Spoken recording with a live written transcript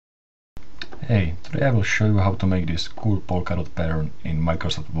Hey, today I will show you how to make this cool polka dot pattern in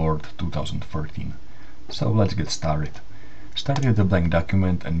Microsoft Word 2013. So let's get started. Start with the blank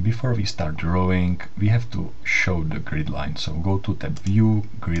document, and before we start drawing we have to show the grid line. So go to tab View,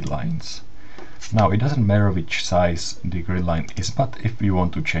 Grid Lines. Now it doesn't matter which size the grid line is, but if you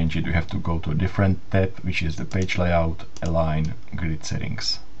want to change it you have to go to a different tab, which is the Page Layout, Align, Grid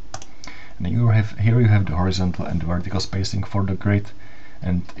Settings. And here you have the horizontal and vertical spacing for the grid.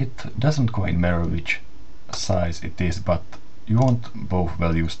 And it doesn't quite matter which size it is, but you want both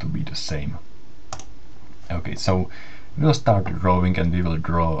values to be the same. Okay, so we will start drawing and we will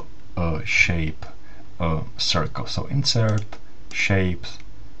draw a shape, a circle. So insert, shapes,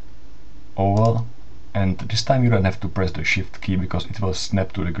 oval, and this time you don't have to press the shift key because it will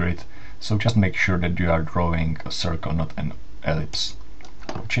snap to the grid. So just make sure that you are drawing a circle, not an ellipse.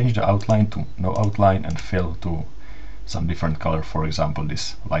 So change the outline to no outline and fill to some different color, for example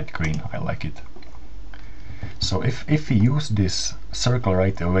this light green, I like it. So if we use this circle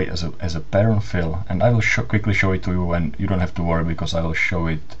right away as a pattern fill, and I will quickly show it to you, and you don't have to worry because I will show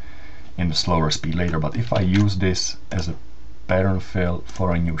it in a slower speed later, but if I use this as a pattern fill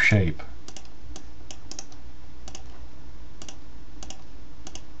for a new shape,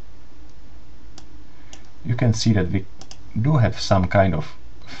 you can see that we do have some kind of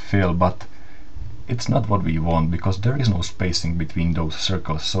fill, but it's not what we want because there is no spacing between those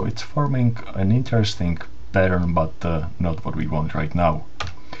circles, so it's forming an interesting pattern, but not what we want right now.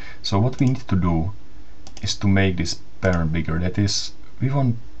 So what we need to do is to make this pattern bigger. That is, we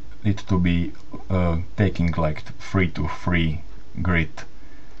want it to be taking like 3 to 3 grid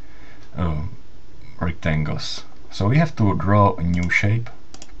rectangles. So we have to draw a new shape,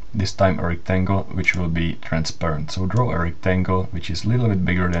 this time a rectangle which will be transparent. So draw a rectangle which is a little bit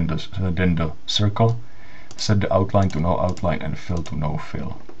bigger than the circle, set the outline to no outline and fill to no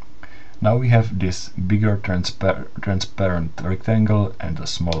fill. Now we have this bigger transparent rectangle and a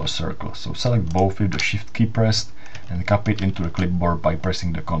smaller circle. So select both with the shift key pressed and copy it into the clipboard by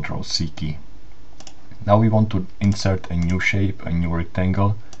pressing the Ctrl+C key. Now we want to insert a new shape, a new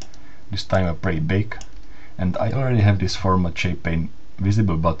rectangle, this time a pretty big, and I already have this format shape pane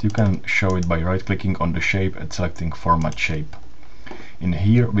visible, but you can show it by right clicking on the shape and selecting format shape. In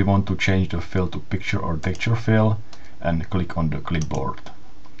here we want to change the fill to picture or texture fill and click on the clipboard.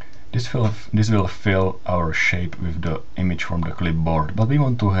 This will fill our shape with the image from the clipboard, but we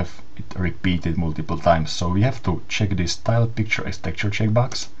want to have it repeated multiple times, so we have to check this Style Picture as Texture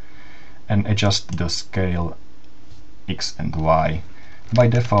checkbox and adjust the scale X and Y. By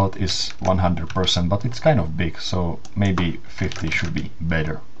default is 100%, but it's kind of big, so maybe 50 should be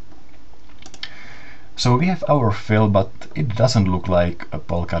better. So we have our fill, but it doesn't look like a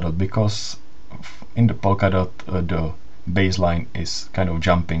polka dot because in the polka dot the baseline is kind of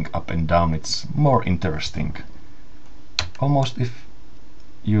jumping up and down. It's more interesting. Almost if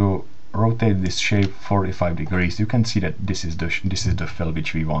you rotate this shape 45 degrees, you can see that this is the fill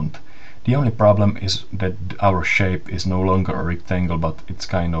which we want. The only problem is that our shape is no longer a rectangle, but it's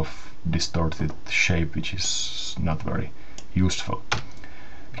kind of distorted shape, which is not very useful.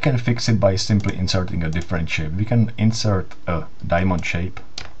 We can fix it by simply inserting a different shape. We can insert a diamond shape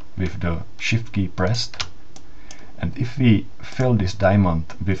with the shift key pressed, and if we fill this diamond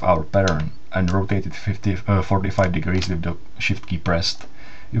with our pattern and rotate it 45 degrees with the shift key pressed,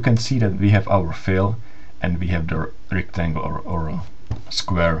 you can see that we have our fill and we have the rectangle or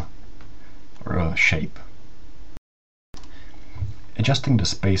square shape. Adjusting the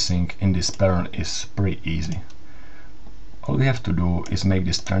spacing in this pattern is pretty easy. All we have to do is make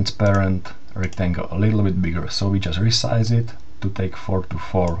this transparent rectangle a little bit bigger, so we just resize it to take 4 to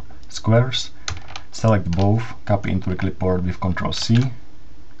 4 squares, select both, copy into the clipboard with Ctrl+C,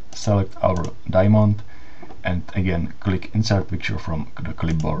 select our diamond and again click Insert Picture from the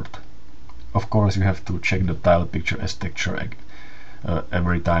clipboard. Of course you have to check the Tile Picture as Texture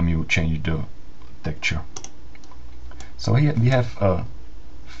every time you change the texture. So here we have a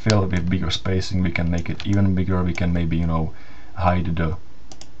fill with bigger spacing. We can make it even bigger. We can maybe, hide the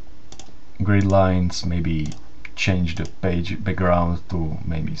grid lines, maybe change the page background to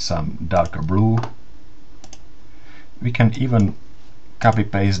maybe some darker blue. We can even copy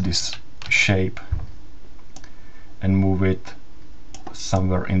paste this shape and move it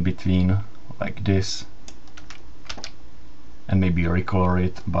somewhere in between like this, and maybe recolor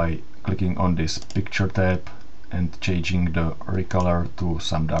it by clicking on this picture tab and changing the recolor to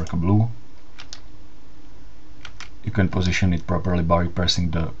some darker blue. You can position it properly by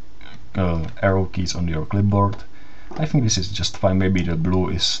pressing the arrow keys on your clipboard. I think this is just fine. Maybe the blue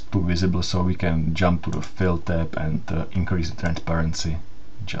is too visible, so we can jump to the fill tab and increase the transparency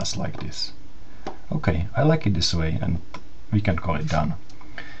just like this. Okay, I like it this way, and we can call it done.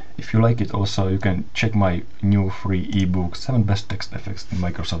 If you like it also, you can check my new free ebook 7 best text effects in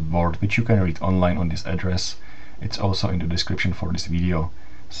Microsoft Word, which you can read online on this address. It's also in the description for this video.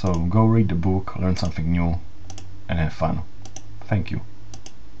 So go read the book, learn something new, and have fun. Thank you.